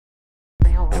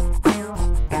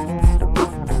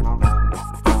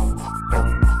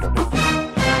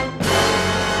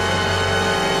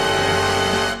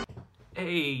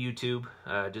YouTube.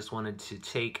 Just wanted to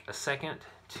take a second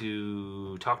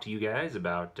to talk to you guys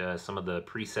about some of the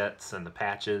presets and the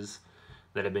patches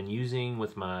that I've been using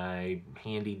with my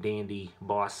handy dandy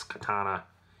Boss Katana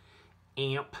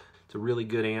amp. It's a really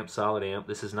good amp, solid amp.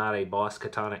 This is not a Boss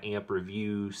Katana amp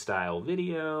review style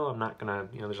video. I'm not gonna,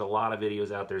 there's a lot of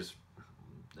videos out there. There's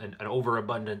an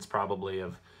overabundance probably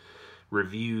of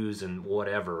reviews and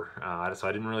whatever, so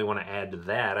I didn't really want to add to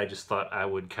that. I just thought I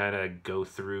would kind of go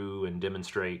through and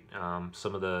demonstrate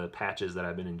some of the patches that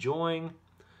I've been enjoying,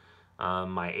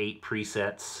 my 8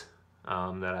 presets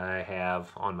that I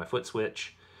have on my foot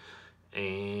switch,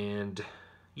 and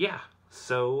yeah,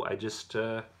 so I just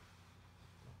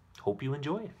hope you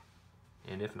enjoy it,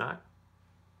 and if not,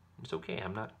 it's okay.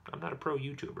 I'm not a pro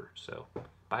YouTuber, so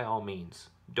by all means,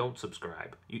 don't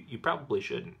subscribe. You probably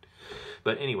shouldn't.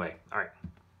 But anyway, all right.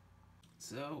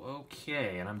 So,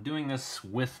 okay, and I'm doing this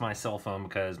with my cell phone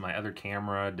because my other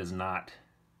camera does not.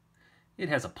 It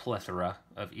has a plethora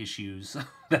of issues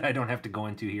that I don't have to go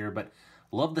into here, but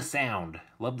love the sound.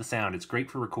 Love the sound. It's great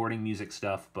for recording music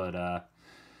stuff, but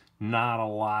not a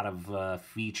lot of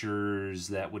features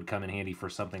that would come in handy for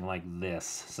something like this.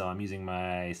 So I'm using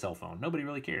my cell phone. Nobody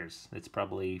really cares. It's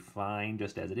probably fine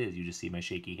just as it is. You just see my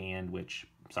shaky hand, which,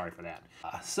 sorry for that.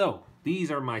 So these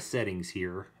are my settings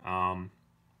here.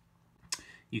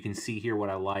 You can see here what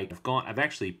I like. I've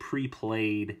actually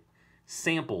pre-played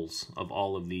samples of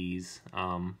all of these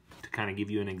to kind of give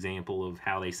you an example of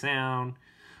how they sound,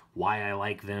 why I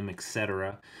like them,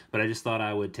 etc. But I just thought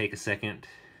I would take a second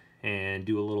and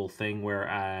do a little thing where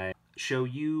I show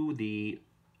you the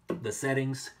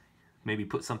settings, maybe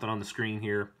put something on the screen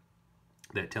here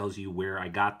that tells you where I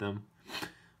got them,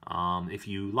 if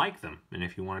you like them and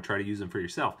if you want to try to use them for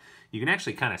yourself. You can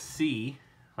actually kind of see,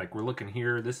 like we're looking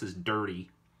here, this is Dirty,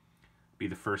 be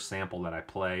the first sample that I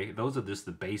play. Those are just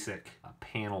the basic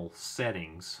panel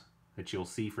settings that you'll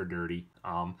see for Dirty.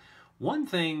 One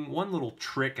little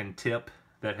trick and tip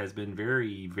that has been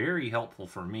very, very helpful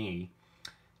for me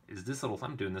is this little,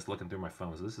 I'm doing this looking through my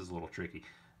phone, so this is a little tricky.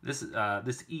 This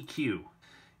EQ.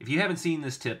 If you haven't seen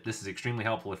this tip, this is extremely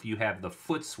helpful if you have the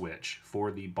foot switch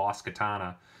for the Boss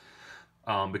Katana,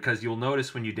 because you'll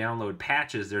notice when you download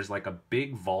patches, there's like a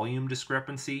big volume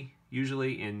discrepancy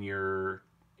usually in your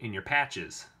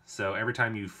patches. So every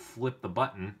time you flip the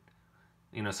button,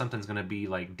 something's going to be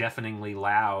like deafeningly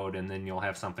loud, and then you'll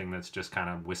have something that's just kind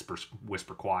of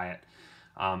whisper quiet.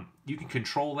 You can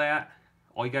control that.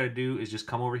 All you got to do is just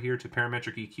come over here to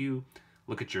parametric EQ,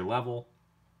 look at your level,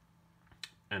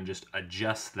 and just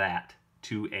adjust that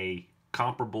to a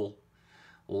comparable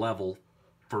level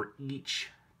for each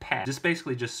patch. This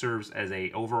basically just serves as a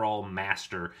overall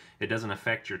master. It doesn't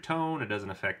affect your tone, it doesn't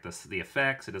affect the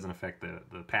effects, it doesn't affect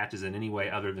the patches in any way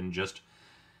other than just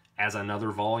as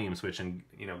another volume switch. And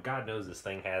God knows this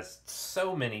thing has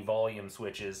so many volume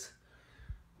switches,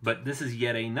 but this is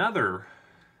yet another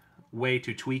way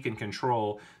to tweak and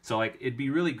control. So like it'd be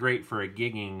really great for a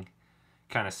gigging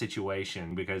kind of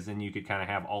situation, because then you could kind of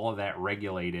have all of that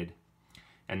regulated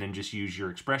and then just use your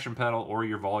expression pedal or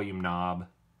your volume knob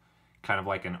kind of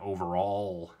like an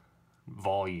overall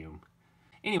volume.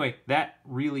 Anyway, that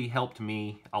really helped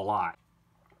me a lot.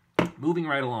 Moving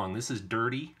right along, this is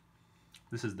Dirty.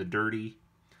 This is the Dirty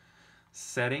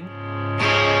setting.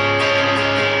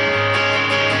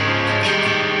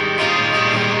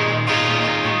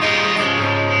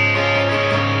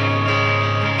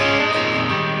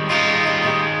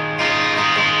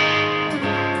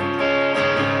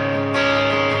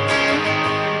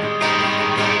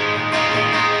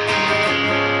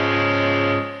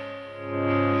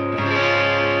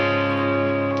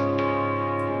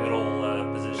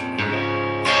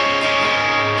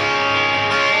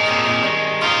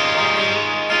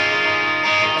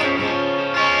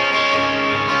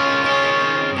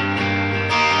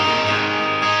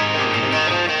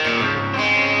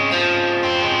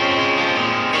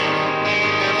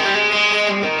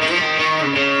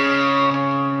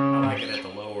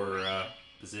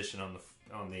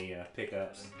 On the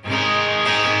pickups.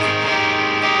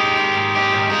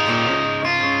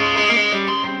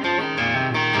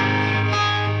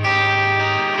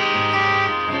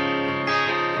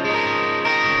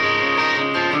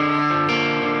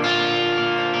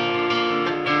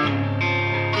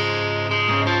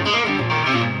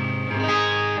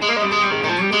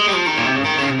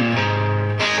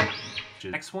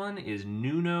 Next one is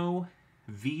Nuno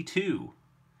V2.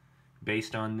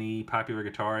 Based on the popular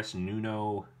guitarist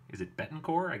Nuno, is it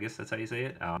Betancourt? I guess that's how you say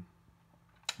it.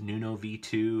 Nuno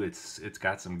V2. It's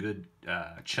got some good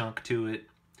chunk to it.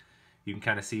 You can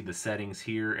kind of see the settings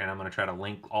here, and I'm going to try to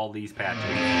link all these patches.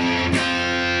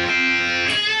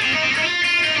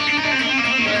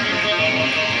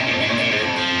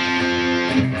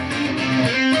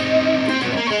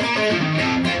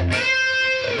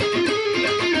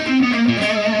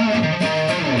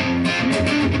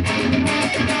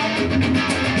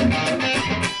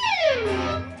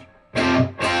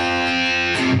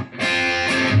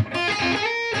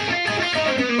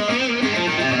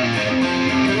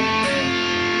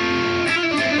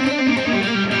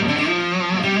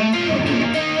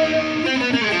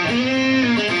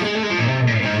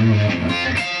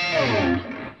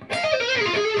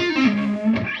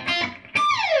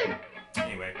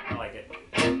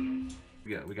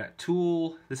 We got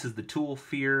Tool. This is the Tool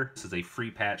Fear. This is a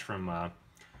free patch from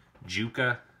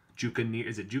Juka.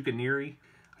 Is it Jukaniri?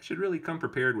 I should really come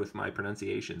prepared with my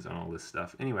pronunciations on all this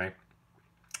stuff. Anyway,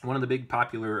 one of the big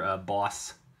popular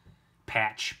Boss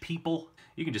patch people.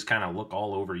 You can just kind of look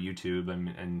all over YouTube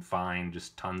and find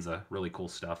just tons of really cool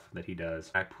stuff that he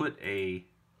does. I put a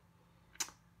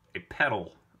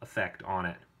pedal effect on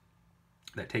it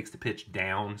that takes the pitch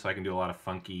down so I can do a lot of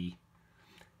funky,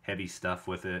 heavy stuff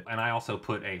with it. And I also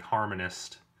put a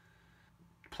harmonist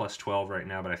plus 12 right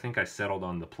now, but I think I settled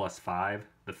on the plus 5,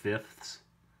 the fifths.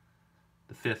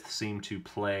 The fifths seem to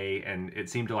play, and it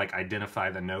seemed to like identify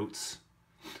the notes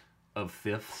of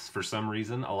fifths for some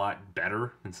reason a lot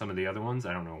better than some of the other ones.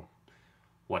 I don't know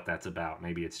what that's about.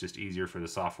 Maybe it's just easier for the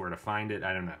software to find it.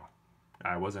 I don't know.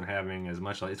 I wasn't having as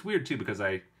much. It's weird too because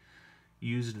I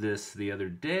used this the other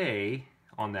day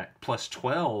on that plus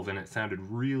 12 and it sounded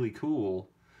really cool,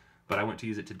 but I went to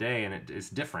use it today and it's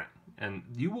different. And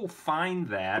you will find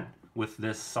that with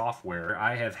this software.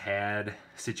 I have had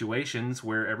situations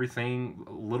where everything,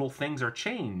 little things are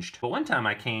changed. But one time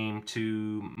I came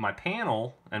to my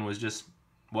panel and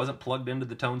wasn't plugged into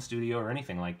the Tone Studio or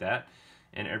anything like that,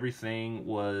 and everything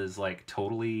was like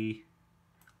totally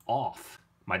off.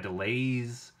 My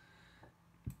delays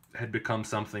had become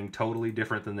something totally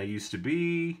different than they used to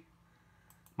be.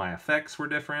 My effects were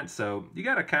different. So you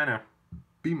gotta kind of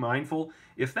be mindful.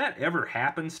 If that ever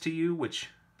happens to you, which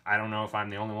I don't know if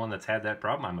I'm the only one that's had that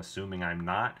problem, I'm assuming I'm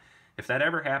not. If that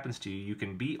ever happens to you, you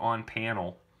can be on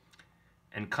panel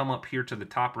and come up here to the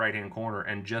top right hand corner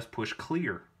and just push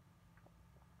clear.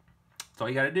 That's all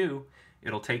you gotta do.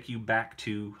 It'll take you back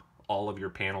to all of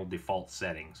your panel default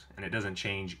settings, and it doesn't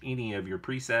change any of your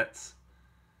presets.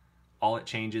 All it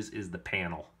changes is the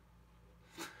panel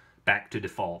back to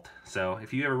default. So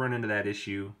if you ever run into that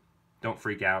issue, don't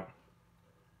freak out.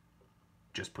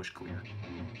 Just push clear.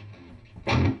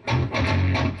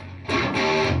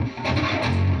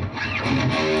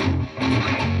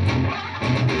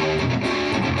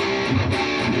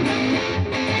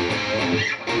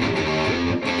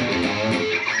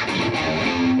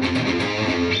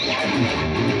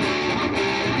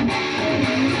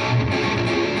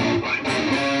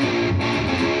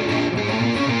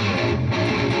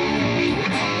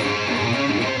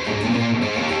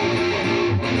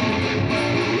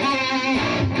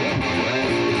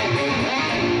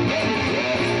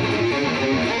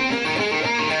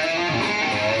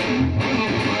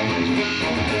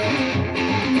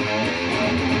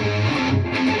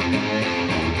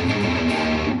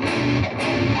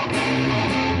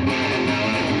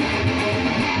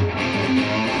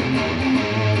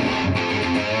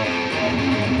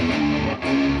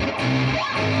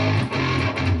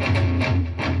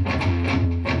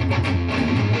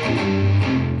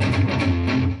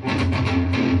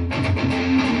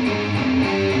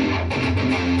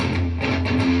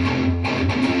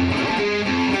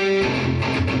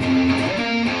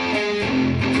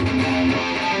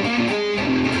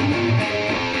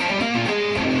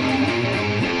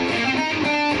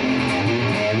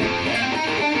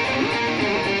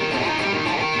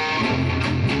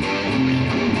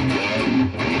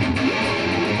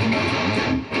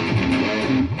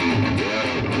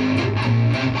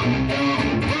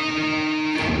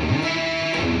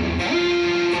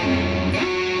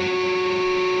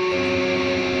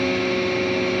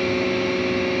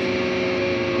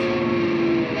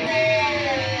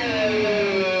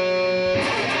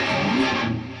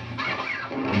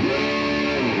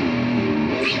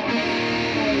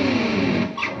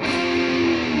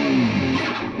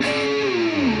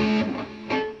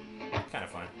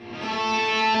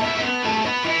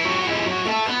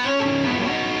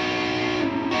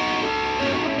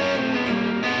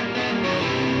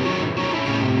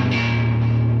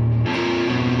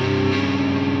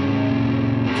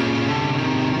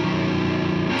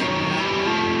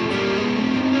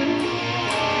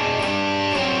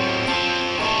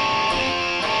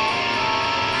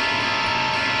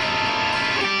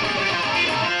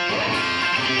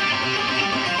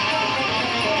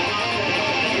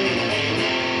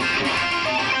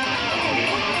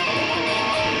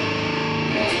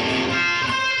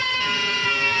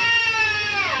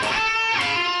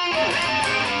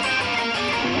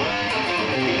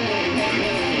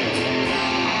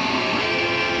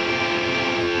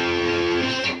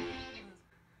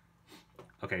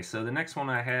 so the next one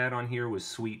I had on here was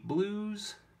Sweet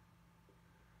Blues.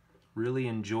 Really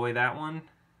enjoy that one.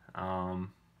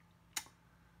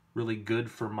 Really good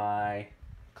for my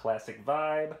classic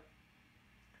vibe.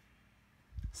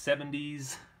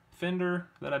 70s Fender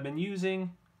that I've been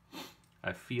using.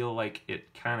 I feel like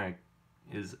it kind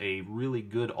of is a really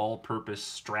good all-purpose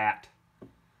Strat,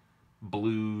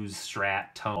 blues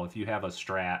Strat tone. If you have a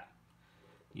Strat,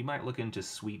 you might look into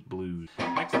Sweet Blues.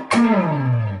 Next.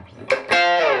 I'm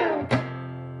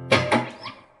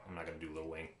not gonna do Lil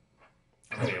Wayne.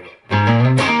 Okay, I will.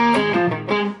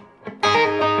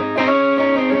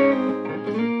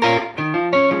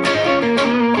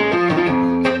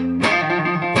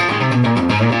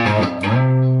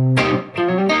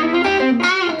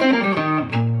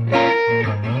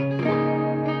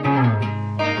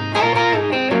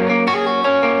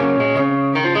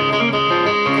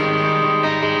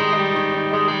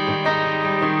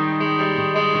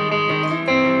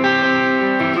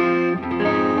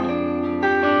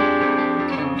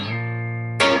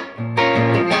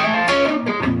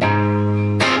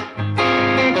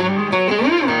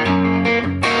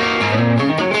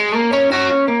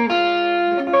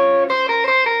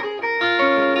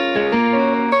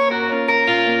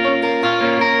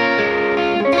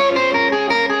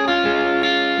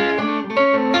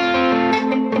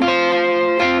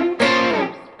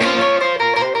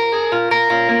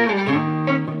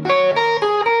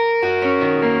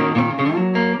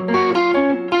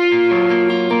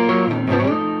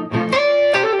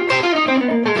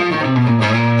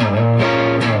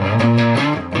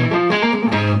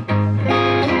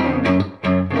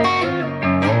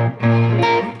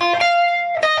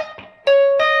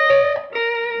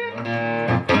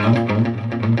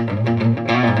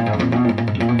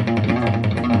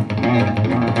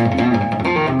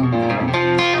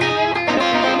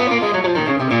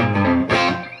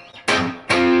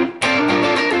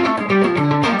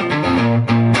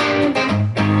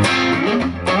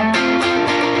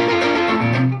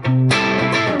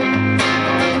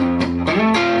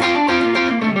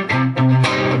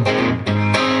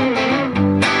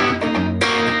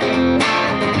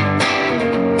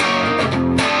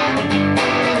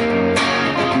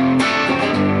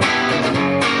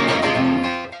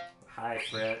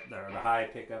 Or the high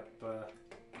pickup.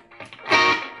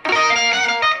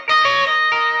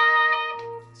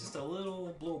 It's just a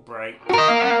little bright. Like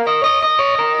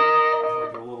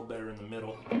a little better in the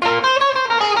middle.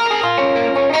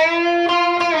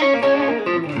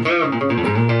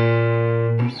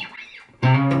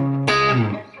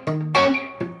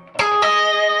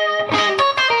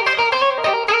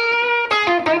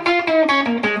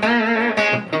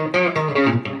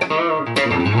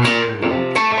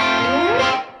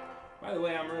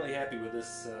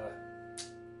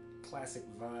 Classic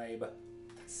vibe,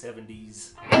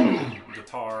 70s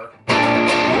guitar.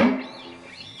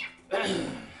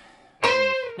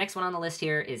 Next one on the list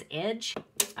here is Edge.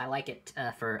 I like it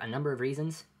for a number of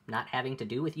reasons, not having to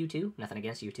do with U2. Nothing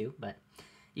against U2, but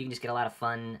you can just get a lot of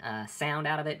fun sound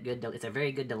out of it. It's a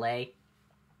very good delay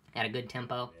at a good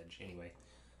tempo. Edge, anyway.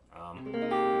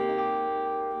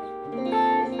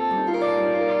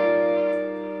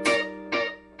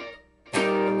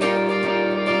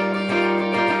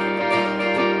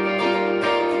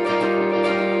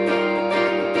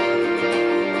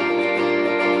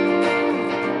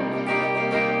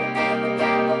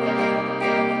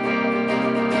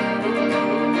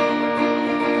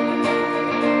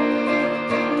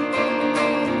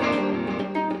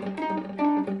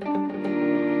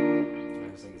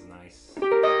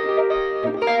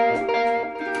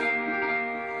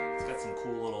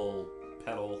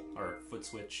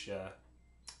 Switch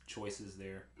choices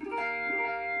there.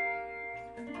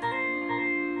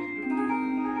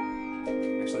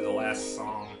 Actually, the last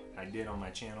song I did on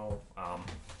my channel,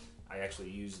 I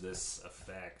actually used this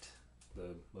effect,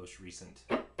 the most recent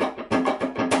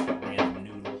random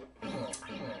noodle.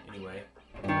 Anyway.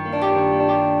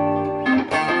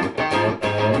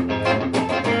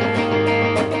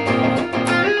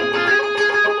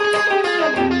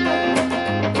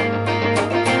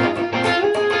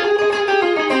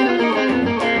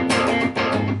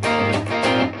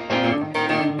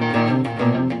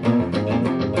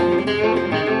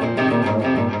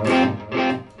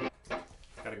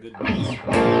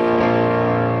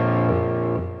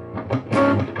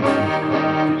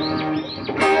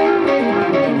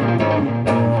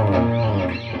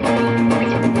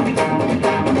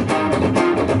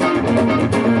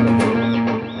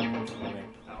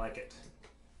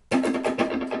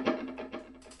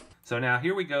 So now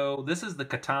here we go. This is the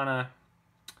Katana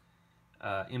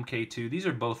MK2. These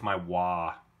are both my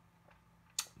wah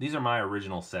These are my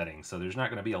original settings, so there's not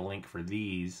going to be a link for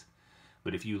these.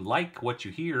 But if you like what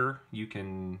you hear, you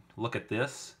can look at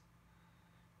this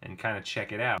and kind of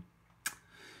check it out.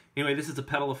 Anyway, this is the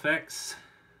pedal effects.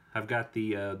 I've got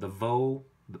the Vo,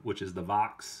 which is the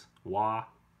Vox wah,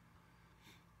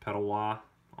 pedal wah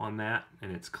on that,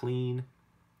 and it's clean.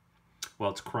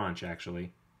 Well, it's crunch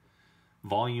actually.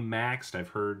 Volume maxed. I've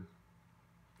heard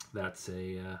that's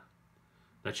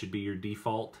that should be your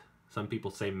default. Some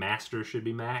people say master should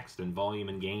be maxed and volume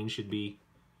and gain should be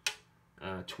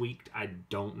tweaked. I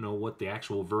don't know what the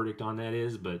actual verdict on that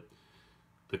is, but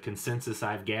the consensus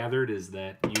I've gathered is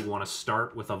that you want to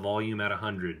start with a volume at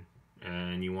 100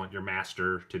 and you want your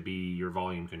master to be your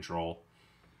volume control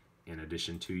in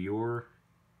addition to your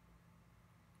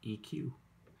EQ.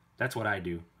 That's what I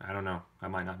do. I don't know. I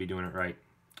might not be doing it right.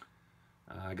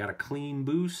 I got a clean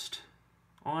boost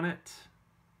on it.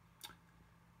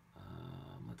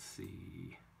 Let's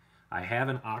see. I have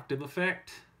an octave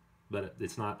effect, but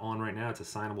it's not on right now. It's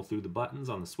assignable through the buttons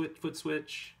on the foot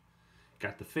switch.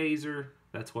 Got the phaser.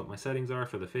 That's what my settings are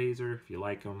for the phaser. If you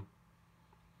like them,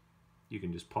 you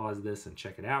can just pause this and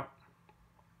check it out.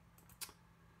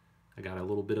 I got a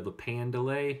little bit of a pan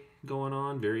delay going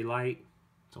on, very light.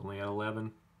 It's only at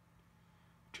 11.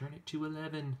 Turn it to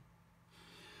 11.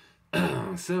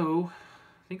 So,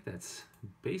 I think that's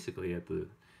basically at the,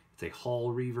 it's a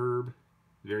hall reverb,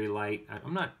 very light.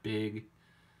 I'm not big.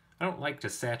 I don't like to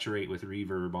saturate with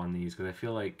reverb on these because I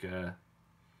feel like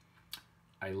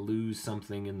I lose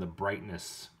something in the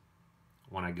brightness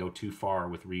when I go too far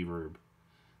with reverb.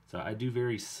 So I do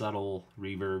very subtle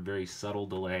reverb, very subtle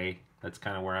delay. That's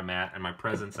kind of where I'm at. And my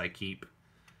presence I keep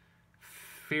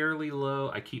fairly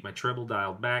low. I keep my treble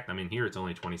dialed back. I mean, here it's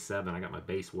only 27. I got my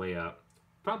bass way up.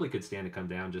 Probably could stand to come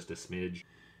down just a smidge.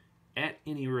 At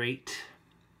any rate,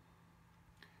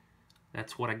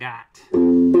 that's what I got.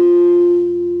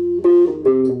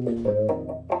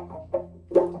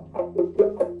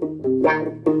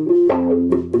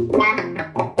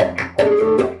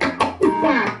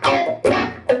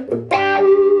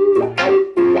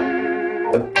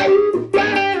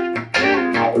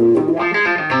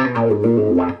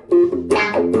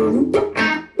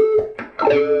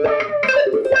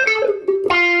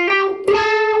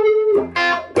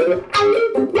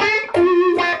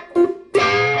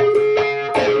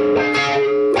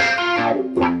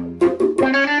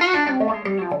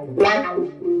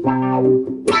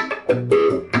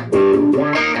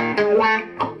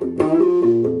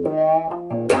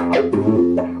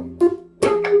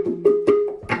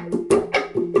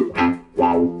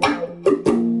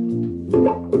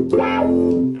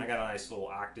 I got a nice little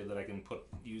octave that I can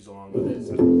use along with it.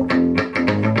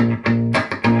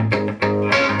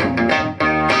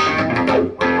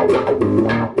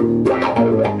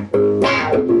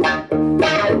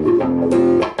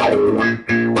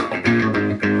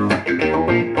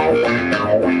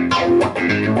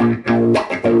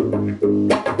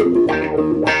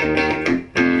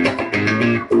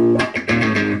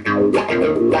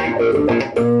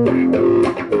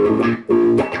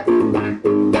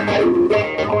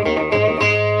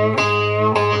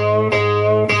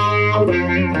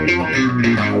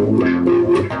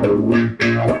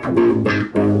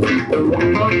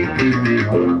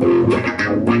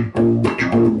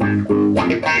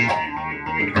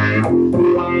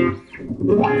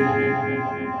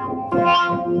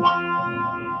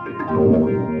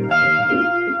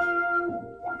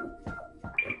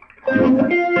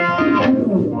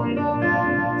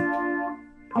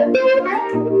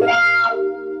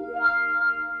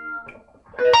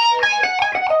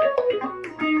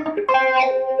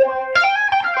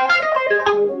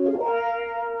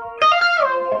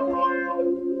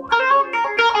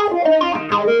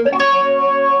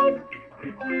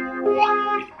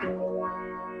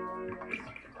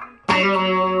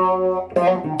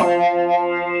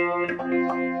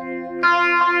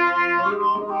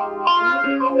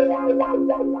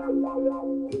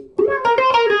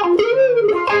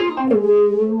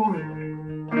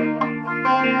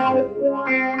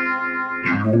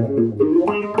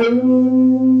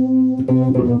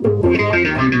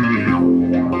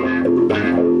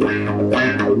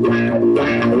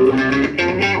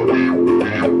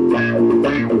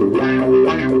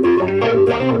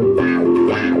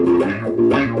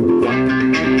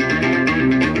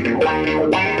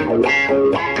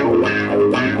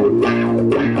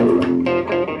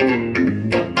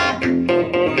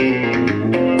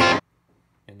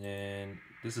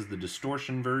 This is the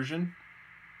distortion version.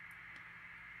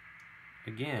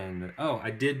 Again, oh,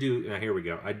 I did do, here we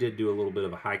go. I did do a little bit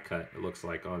of a high cut, it looks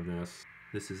like, on this.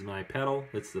 This is my pedal.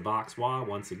 It's the Vox Wah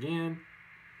once again.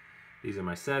 These are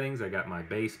my settings. I got my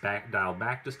bass dialed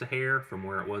back just a hair from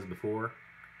where it was before.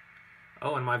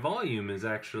 Oh, and my volume is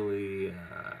actually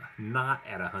not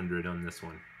at 100 on this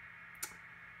one.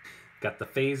 Got the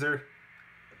phaser.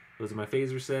 Those are my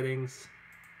phaser settings.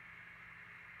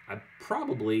 I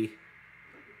probably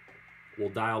will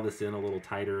dial this in a little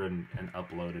tighter and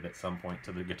upload it at some point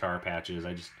to the guitar patches.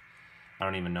 I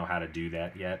don't even know how to do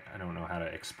that yet. I don't know how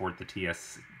to export the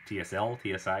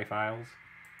TSI files.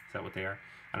 Is that what they are?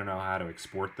 I don't know how to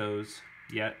export those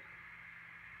yet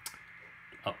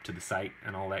up to the site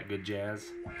and all that good jazz.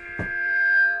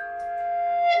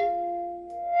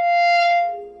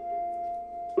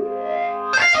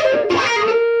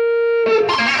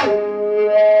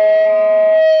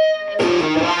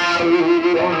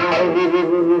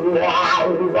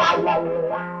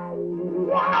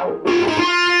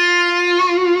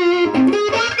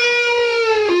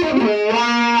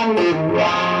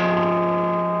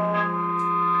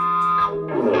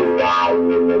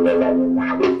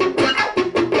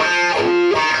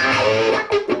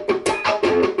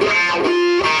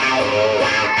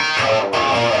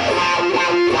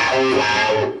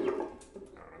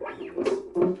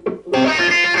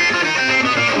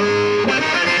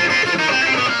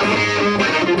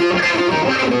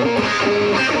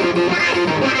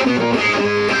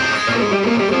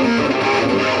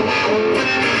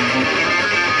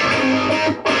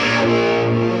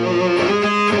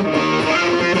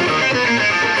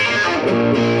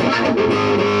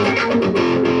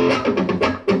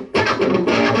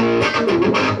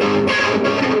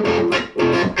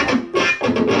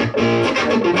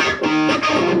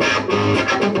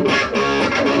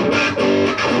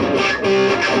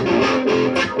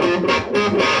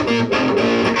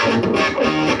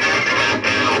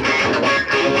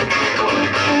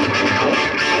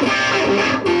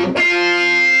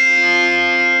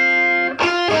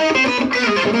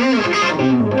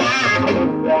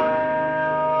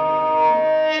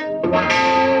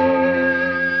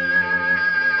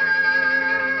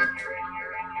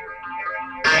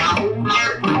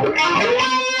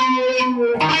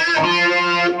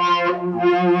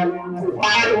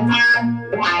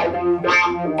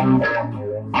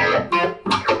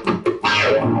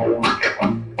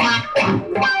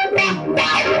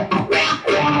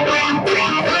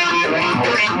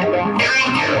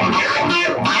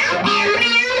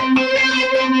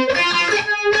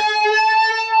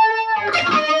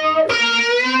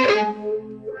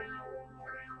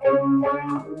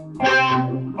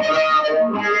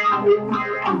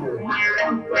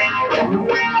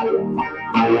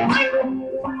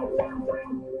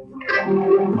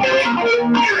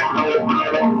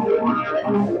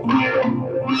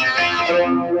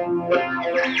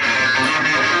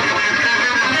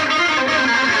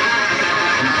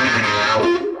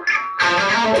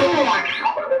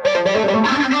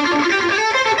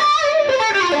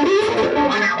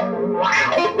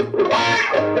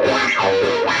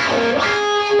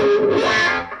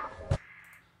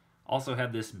 Also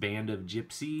have this Band of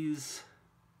Gypsies.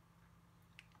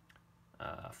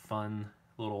 Fun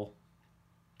little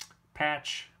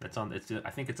patch that's on. I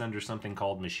think it's under something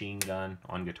called Machine Gun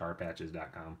on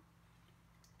guitarpatches.com.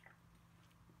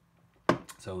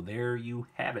 So there you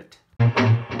have it.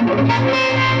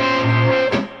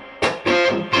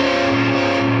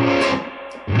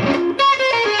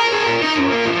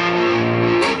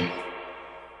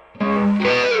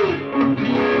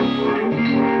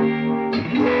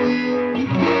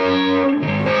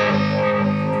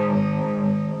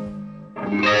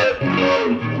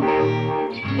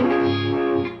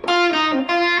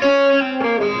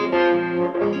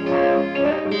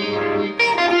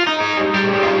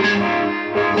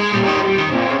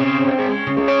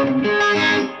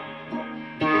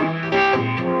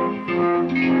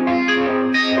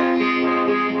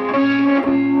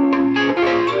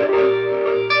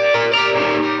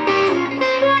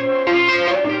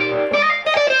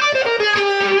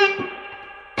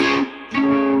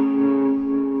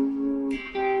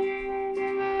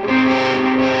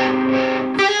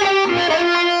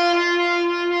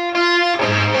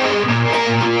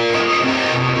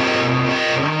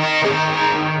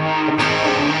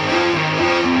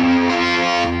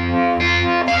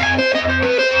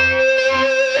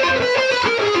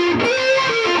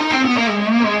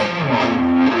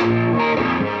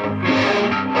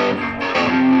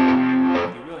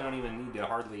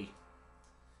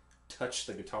 Touch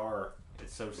the guitar.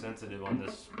 It's so sensitive on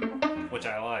this, which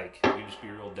I like. You just be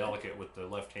real delicate with the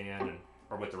left hand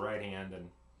or with the right hand, and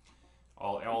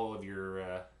all of your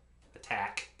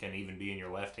attack can even be in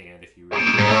your left hand if you really.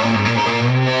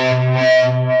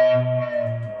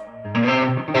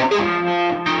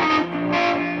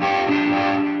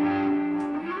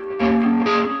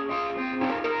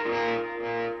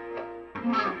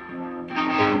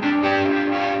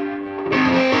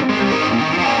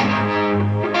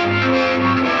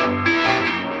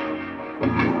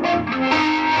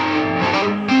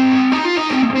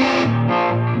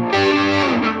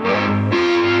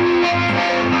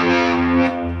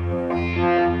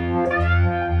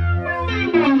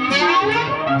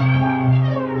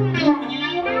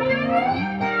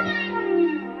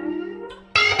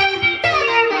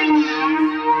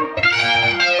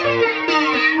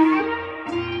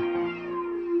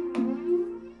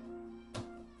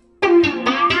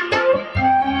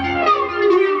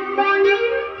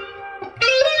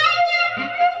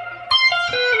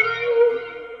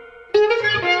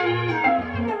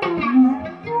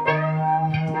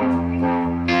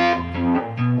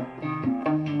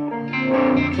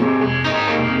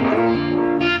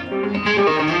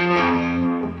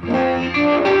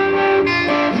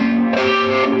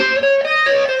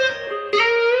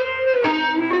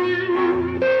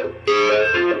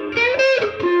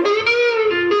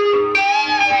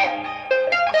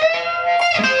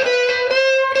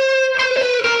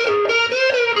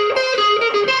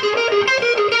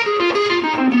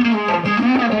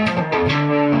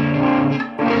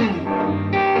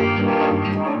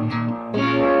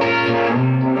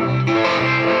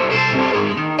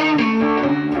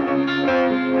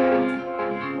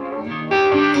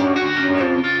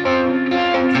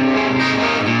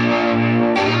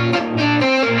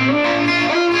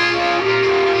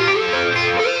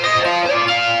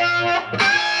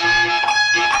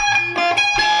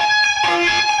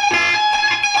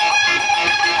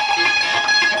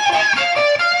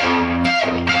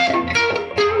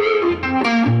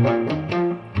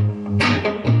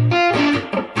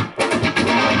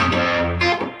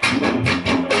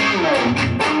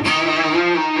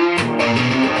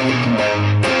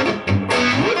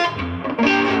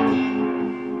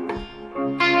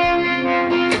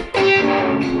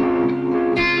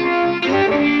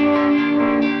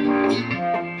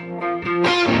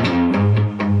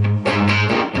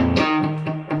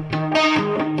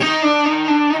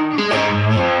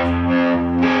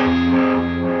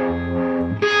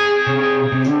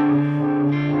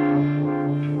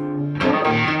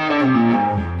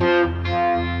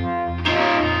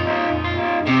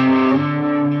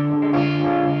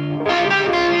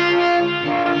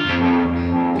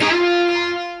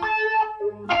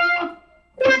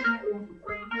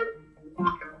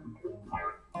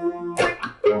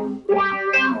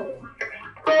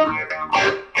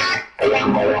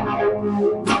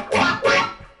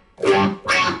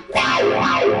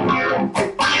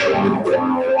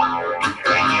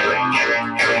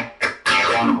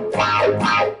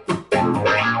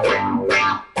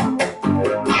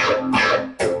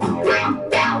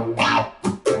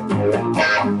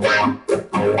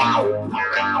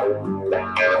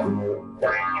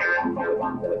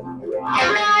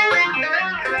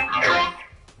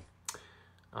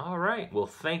 All right, well,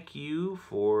 thank you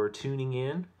for tuning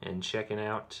in and checking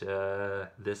out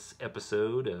this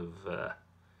episode of,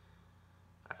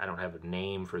 I don't have a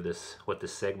name for this, what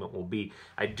this segment will be.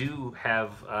 I do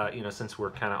have, you know, since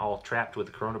we're kind of all trapped with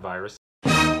the coronavirus,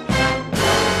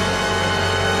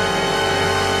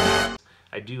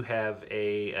 I do have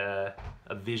a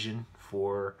vision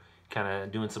for kind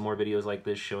of doing some more videos like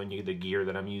this, showing you the gear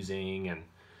that I'm using, and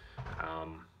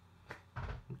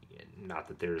not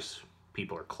that there's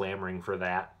people are clamoring for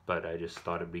that, but I just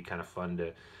thought it'd be kind of fun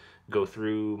to go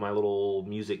through my little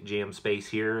music jam space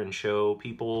here and show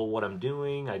people what I'm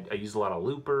doing. I use a lot of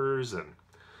loopers and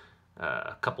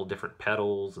a couple different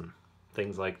pedals and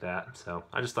things like that. So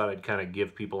I just thought I'd kind of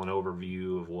give people an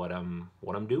overview of what I'm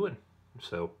doing.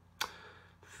 So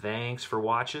thanks for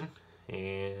watching,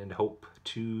 and hope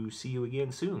to see you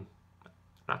again soon.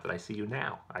 Not that I see you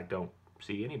now. I don't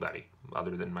see anybody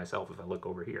other than myself if I look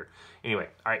over here. Anyway,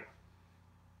 all right.